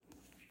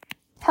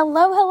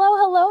Hello, hello,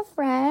 hello,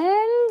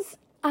 friends.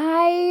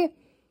 I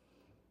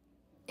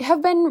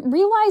have been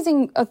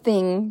realizing a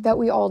thing that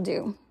we all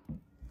do,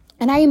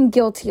 and I am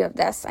guilty of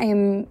this. I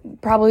am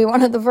probably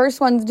one of the first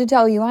ones to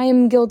tell you I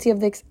am guilty of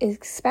this,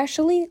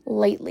 especially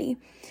lately.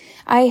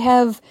 I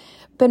have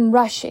been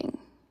rushing,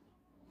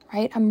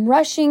 right? I'm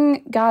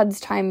rushing God's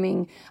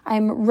timing.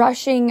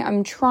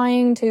 I'm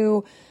trying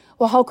to,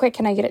 how quick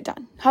can I get it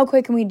done? How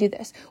quick can we do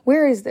this?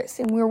 Where is this?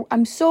 And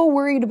I'm so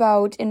worried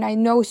about, and I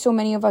know so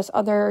many of us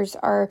others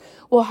are,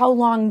 how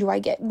long do I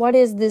get? What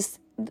is this?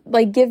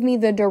 Like, give me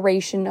the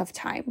duration of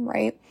time,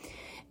 right?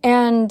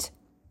 And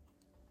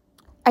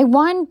I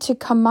want to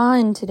come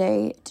on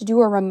today to do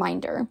a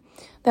reminder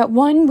that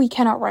one, we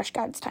cannot rush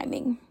God's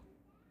timing.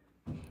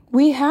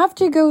 We have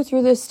to go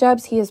through the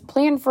steps He has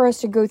planned for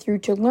us to go through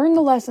to learn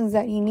the lessons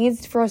that He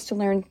needs for us to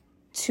learn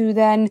to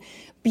then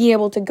be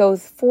able to go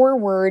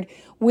forward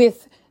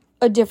with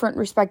a different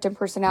respective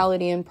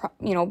personality and,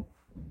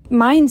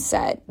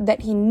 mindset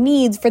that He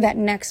needs for that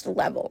next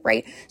level,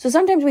 right? So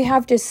sometimes we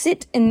have to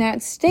sit in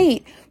that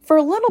state for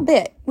a little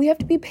bit. We have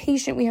to be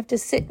patient. We have to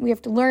sit. We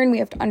have to learn. We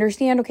have to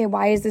understand, okay,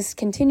 why is this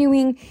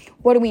continuing?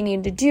 What do we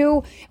need to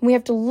do? And we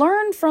have to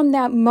learn from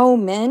that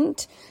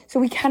moment so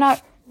we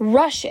cannot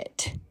rush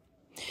it.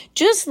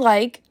 Just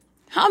like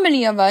how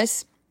many of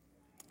us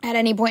at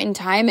any point in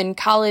time in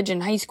college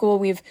and high school,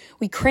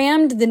 we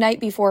crammed the night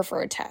before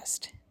for a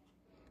test,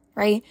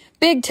 right?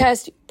 Big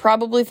test,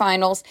 probably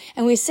finals.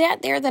 And we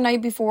sat there the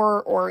night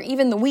before or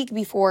even the week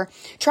before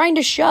trying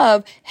to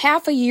shove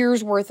half a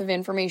year's worth of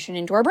information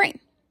into our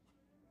brain.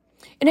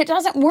 And it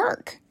doesn't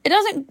work. It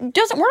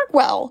doesn't work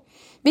well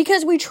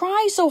because we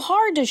try so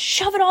hard to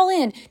shove it all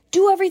in,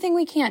 do everything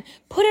we can,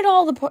 put it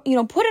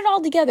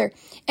all together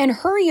and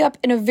hurry up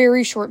in a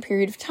very short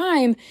period of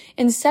time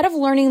instead of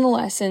learning the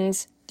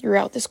lessons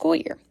throughout the school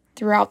year,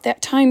 throughout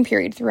that time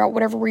period, throughout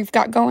whatever we've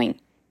got going.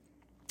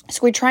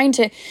 So we're trying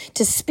to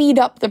speed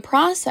up the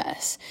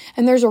process.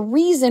 And there's a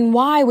reason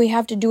why we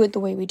have to do it the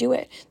way we do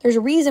it. There's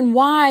a reason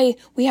why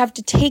we have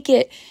to take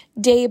it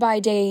day by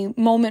day,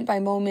 moment by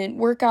moment,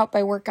 workout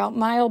by workout,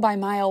 mile by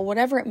mile,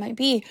 whatever it might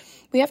be.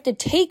 We have to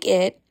take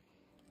it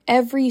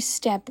every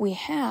step we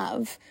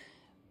have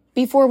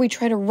before we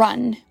try to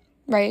run,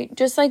 right?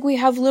 Just like we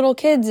have little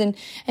kids and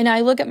I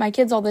look at my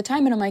kids all the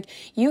time and I'm like,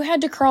 you had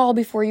to crawl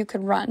before you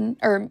could run,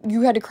 or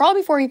you had to crawl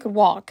before you could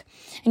walk,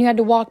 and you had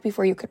to walk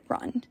before you could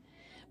run.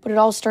 But it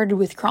all started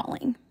with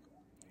crawling,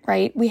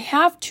 right? We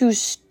have to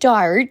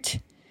start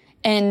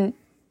and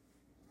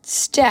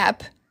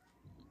step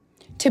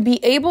to be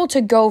able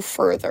to go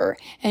further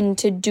and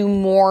to do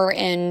more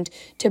and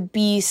to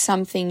be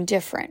something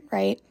different,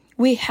 right?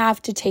 We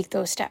have to take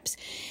those steps.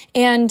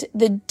 And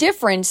the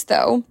difference,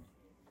 though,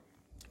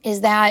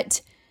 is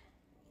that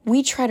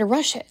we try to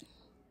rush it.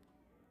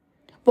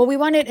 Well, we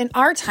want it in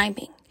our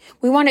timing.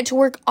 We want it to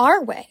work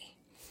our way.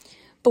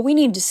 But we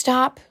need to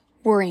stop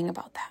worrying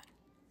about that.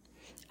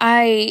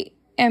 I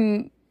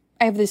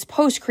have this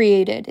post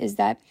created is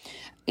that,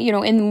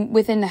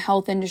 within the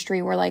health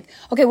industry, we're like,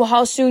 okay, well,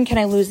 how soon can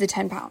I lose the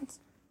 10 pounds?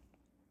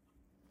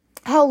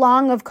 How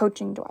long of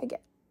coaching do I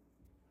get?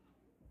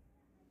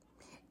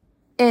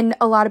 And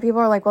a lot of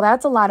people are like, well,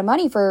 that's a lot of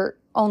money for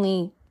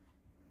only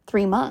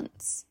 3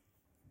 months.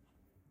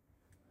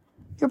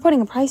 You're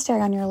putting a price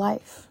tag on your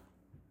life.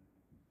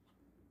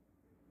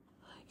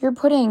 You're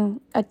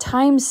putting a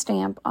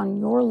timestamp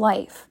on your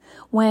life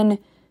when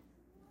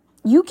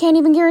you can't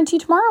even guarantee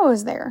tomorrow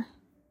is there.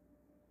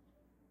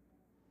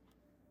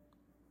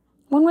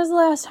 When was the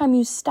last time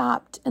you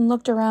stopped and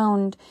looked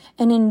around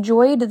and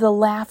enjoyed the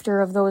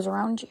laughter of those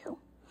around you?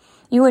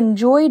 You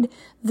enjoyed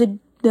the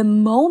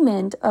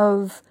moment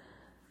of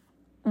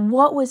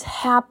what was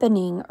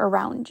happening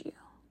around you.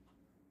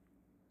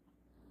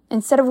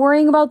 Instead of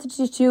worrying about the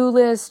to-do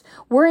list,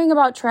 worrying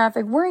about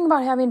traffic, worrying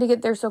about having to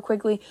get there so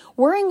quickly,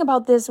 worrying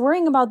about this,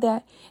 worrying about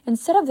that.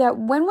 Instead of that,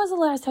 when was the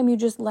last time you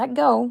just let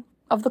go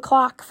of the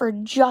clock for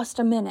just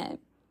a minute?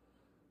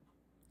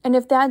 And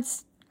if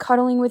that's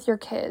cuddling with your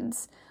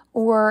kids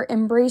or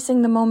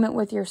embracing the moment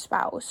with your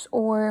spouse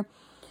or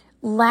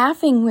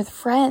laughing with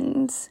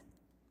friends,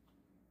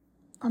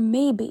 or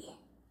maybe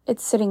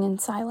it's sitting in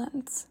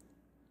silence.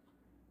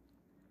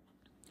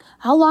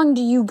 How long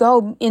do you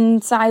go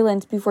in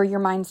silence before your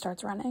mind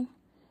starts running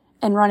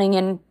and running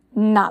in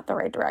not the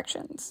right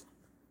directions?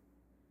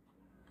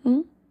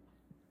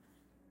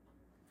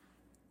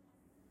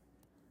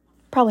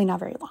 Probably not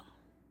very long.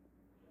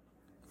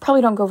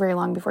 Probably don't go very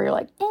long before you're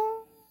like,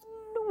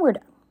 we're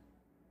done.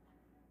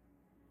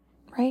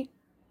 Right?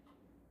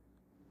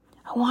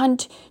 I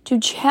want to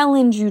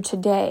challenge you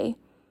today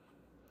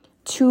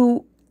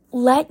to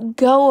let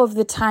go of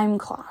the time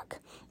clock.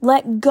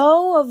 Let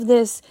go of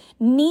this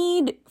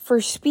need for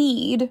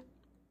speed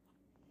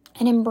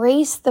and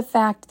embrace the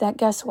fact that,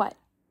 guess what?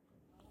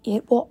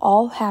 It will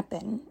all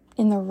happen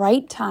in the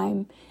right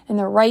time, in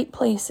the right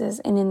places,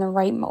 and in the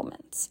right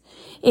moments.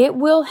 It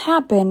will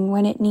happen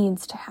when it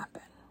needs to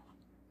happen.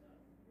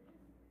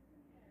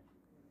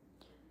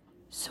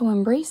 So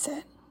embrace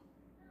it.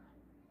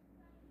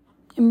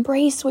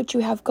 Embrace what you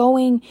have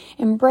going.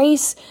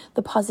 Embrace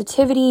the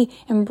positivity.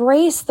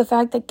 Embrace the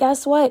fact that,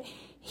 guess what?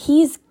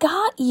 He's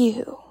got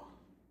you.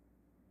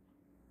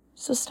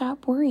 So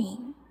stop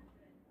worrying.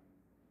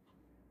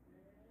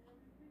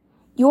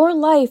 Your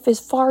life is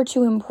far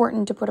too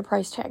important to put a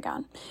price tag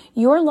on.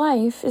 Your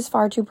life is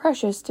far too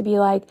precious to be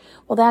like,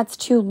 well, that's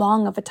too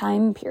long of a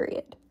time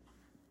period.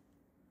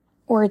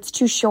 Or it's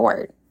too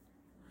short.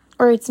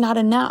 Or it's not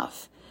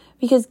enough.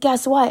 Because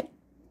guess what?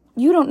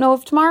 You don't know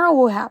if tomorrow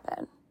will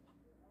happen.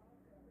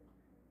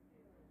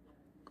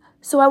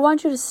 So I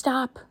want you to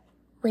stop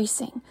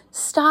racing.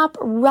 Stop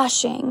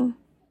rushing.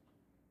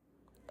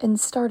 And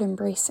start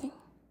embracing.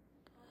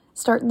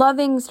 Start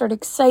loving. Start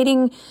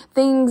exciting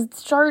things.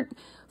 Start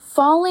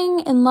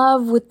falling in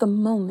love with the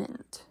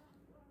moment.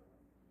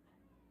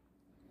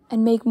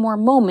 And make more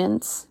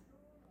moments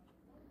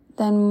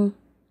than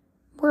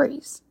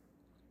worries.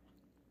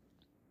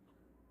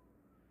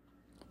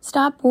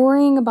 Stop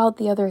worrying about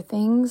the other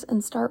things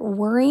and start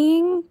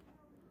worrying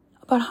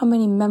about how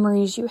many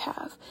memories you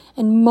have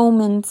and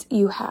moments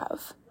you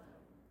have.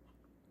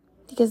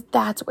 Because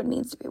that's what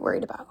needs to be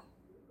worried about.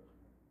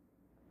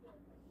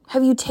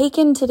 Have you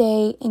taken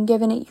today and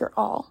given it your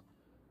all?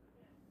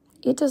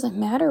 It doesn't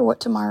matter what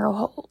tomorrow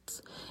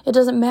holds. It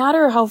doesn't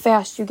matter how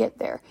fast you get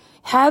there.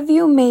 Have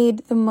you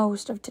made the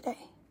most of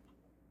today?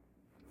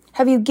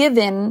 Have you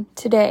given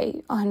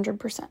today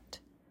 100%?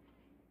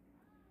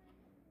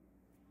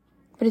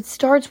 But it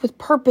starts with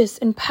purpose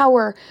and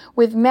power,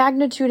 with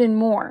magnitude and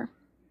more.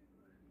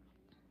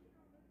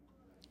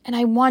 And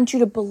I want you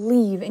to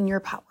believe in your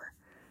power.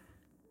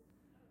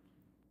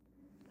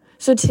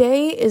 So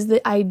today is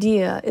the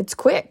idea. It's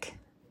quick.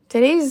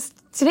 Today's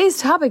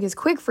topic is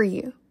quick for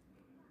you.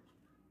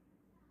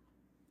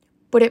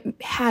 But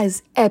it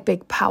has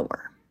epic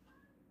power.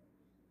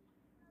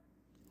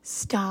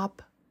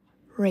 Stop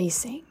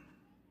racing.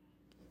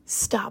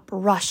 Stop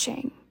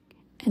rushing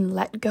and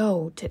let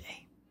go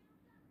today.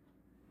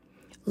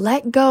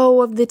 Let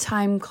go of the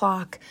time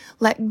clock.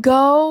 Let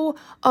go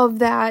of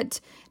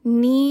that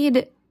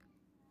need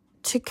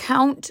to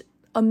count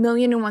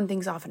 1,000,001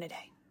 things off in a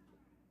day.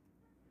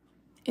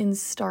 And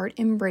start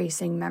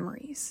embracing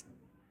memories.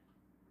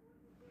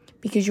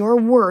 Because you're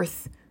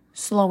worth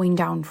slowing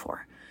down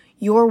for.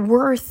 You're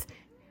worth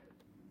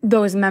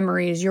those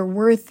memories. You're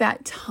worth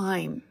that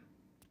time.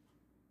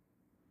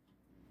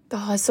 The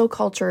hustle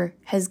culture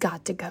has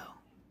got to go.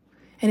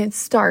 And it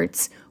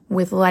starts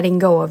with letting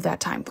go of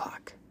that time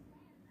clock.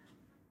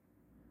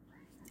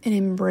 And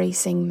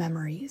embracing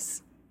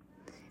memories.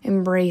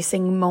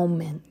 Embracing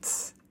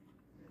moments.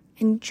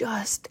 And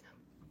just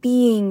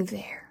being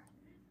there.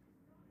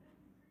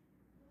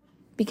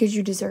 Because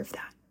you deserve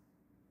that.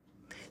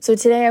 So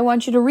today I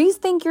want you to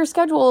rethink your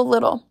schedule a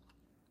little.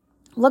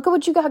 Look at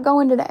what you got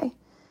going today.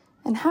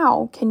 And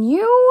how can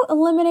you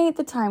eliminate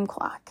the time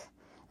clock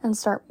and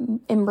start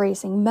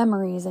embracing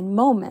memories and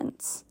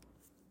moments,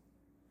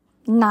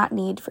 not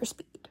need for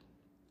speed.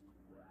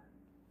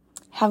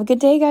 Have a good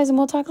day, guys, and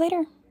we'll talk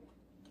later.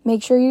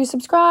 Make sure you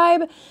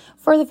subscribe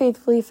for the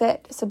Faithfully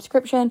Fit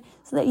subscription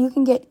so that you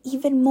can get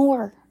even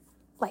more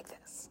like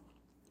this.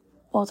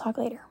 We'll talk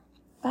later.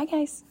 Bye,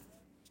 guys.